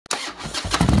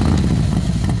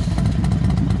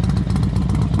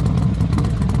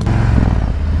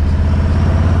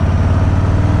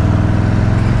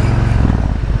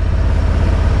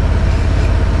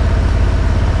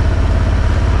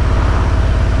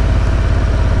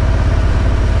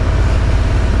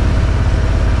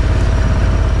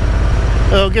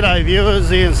Well, g'day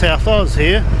viewers, Ian South Oz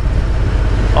here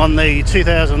on the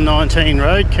 2019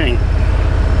 Road King.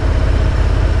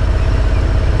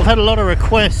 I've had a lot of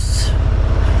requests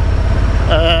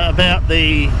about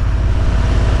the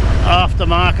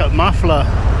aftermarket muffler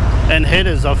and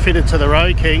headers I've fitted to the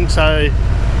Road King, so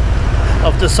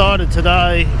I've decided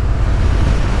today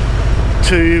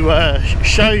to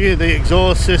show you the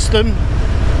exhaust system,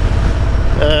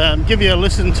 give you a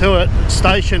listen to it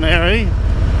stationary,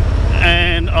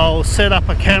 and I'll set up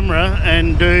a camera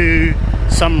and do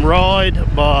some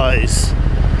ride-bys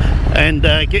and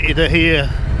get you to hear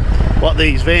what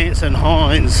these Vance and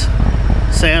Hines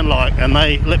sound like, and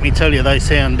they, let me tell you, they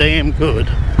sound damn good.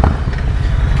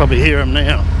 Probably hear them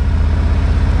now.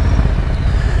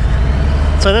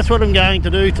 So that's what I'm going to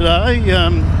do today.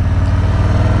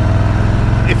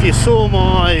 If you saw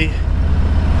my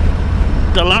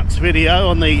deluxe video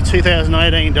on the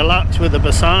 2018 deluxe with the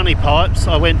Bassani pipes,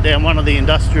 I went down one of the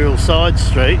industrial side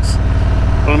streets.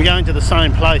 Well, I'm going to the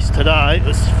same place today. It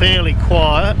was fairly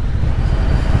quiet.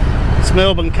 It's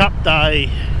Melbourne Cup Day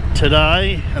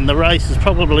today and the race is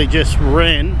probably just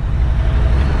ran,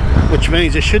 which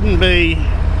means there shouldn't be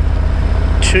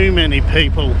too many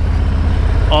people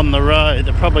on the road.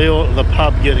 They're probably all at the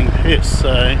pub getting pissed,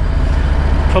 so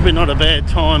probably not a bad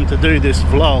time to do this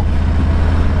vlog.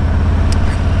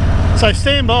 So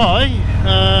stand by.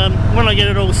 When I get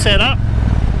it all set up,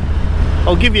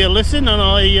 I'll give you a listen, and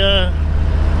I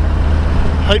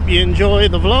hope you enjoy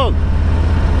the vlog.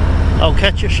 I'll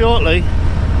catch you shortly.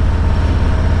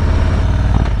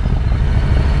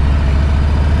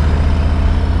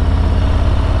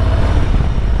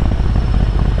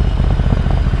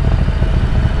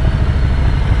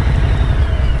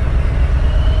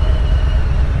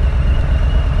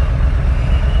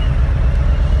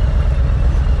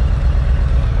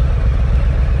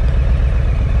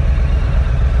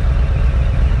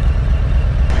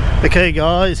 Okay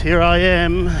guys, here I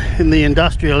am in the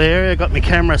industrial area. Got my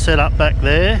camera set up back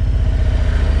there.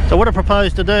 So what I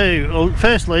propose to do, well,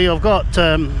 firstly I've got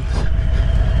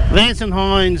Vance and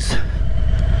Hines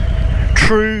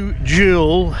true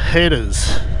dual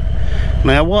headers.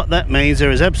 Now what that means,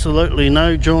 there is absolutely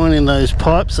no join in those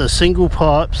pipes. They're single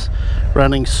pipes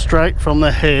running straight from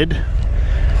the head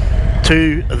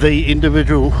to the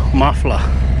individual muffler.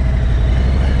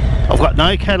 I've got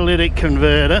no catalytic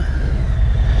converter,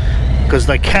 because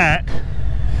the cat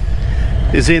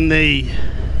is in the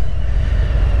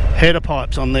header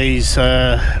pipes on these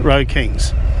Road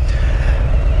Kings.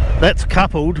 That's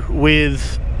coupled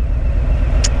with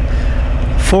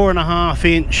 4.5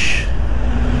 inch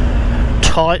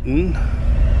Titan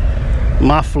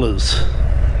mufflers,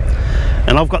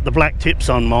 and I've got the black tips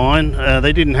on mine.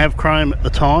 They didn't have chrome at the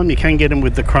time. You can get them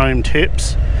with the chrome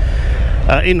tips.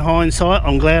 In hindsight,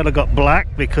 I'm glad I got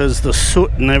black, because the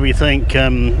soot and everything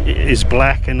is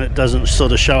black and it doesn't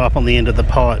sort of show up on the end of the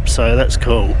pipe, so that's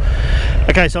cool.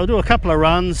 Okay, so I'll do a couple of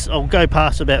runs. I'll go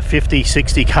past about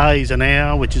 50-60 k's an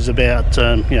hour, which is about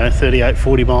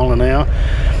 38-40 mile an hour.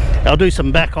 I'll do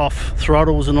some back off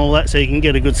throttles and all that, so you can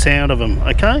get a good sound of them.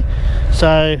 Okay,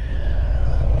 so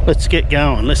let's get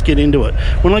going, let's get into it.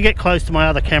 When I get close to my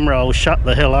other camera, I'll shut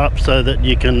the hell up so that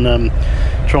you can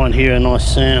try and hear a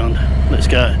nice sound. Let's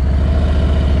go.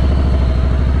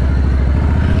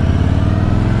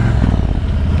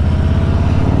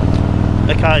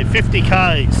 Okay, 50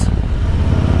 k's.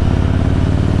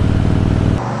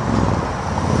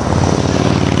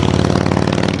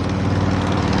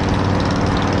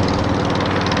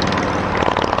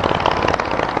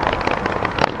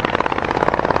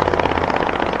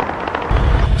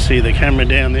 See the camera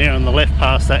down there on the left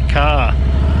past that car.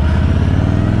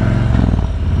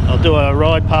 I'll do a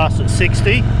ride past at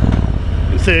 60 in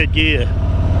third gear.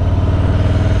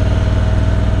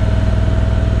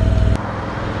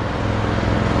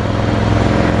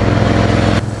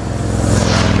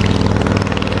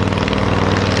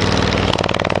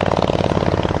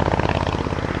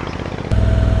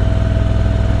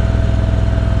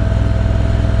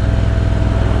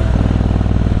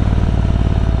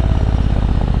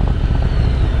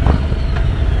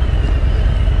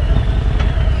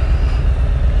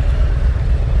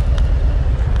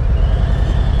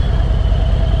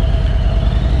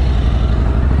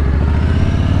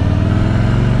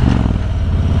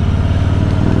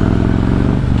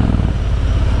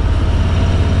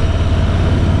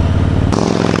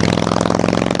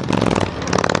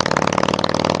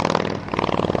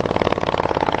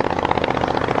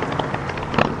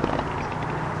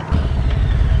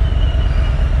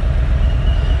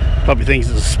 Probably thinks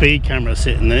there's a speed camera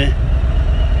sitting there.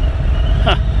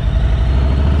 Huh.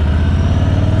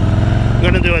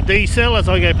 I'm going to do a decel as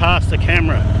I go past the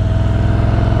camera.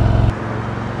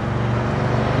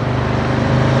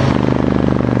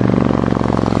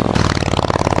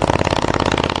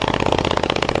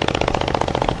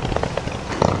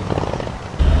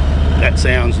 That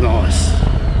sounds nice.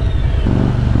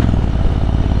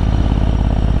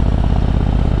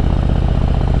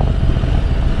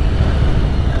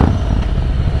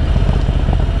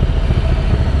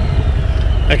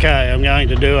 Okay, I'm going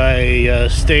to do a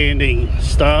standing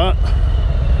start.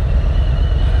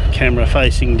 Camera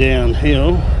facing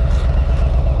downhill.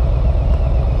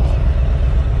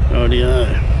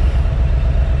 Rightio.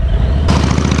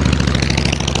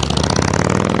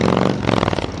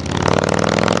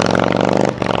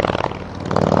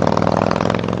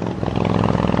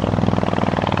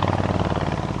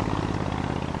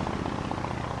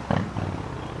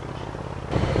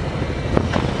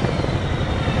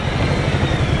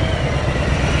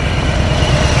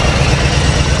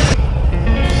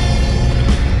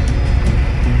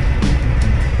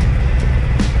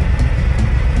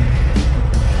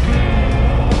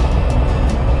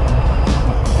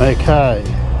 Okay,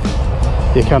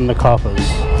 here come the coppers.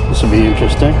 This will be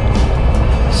interesting.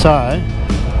 So,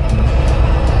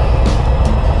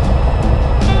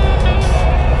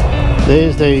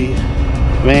 there's the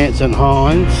Vance and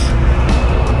Hines.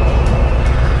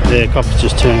 Their coppers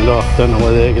just turned off, don't know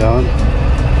where they're going.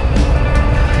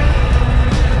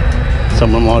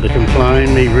 Someone might have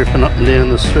complained, me ripping up and down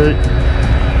the street.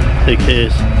 Who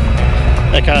cares?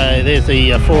 Okay, there's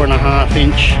the 4.5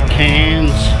 inch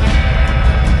cans.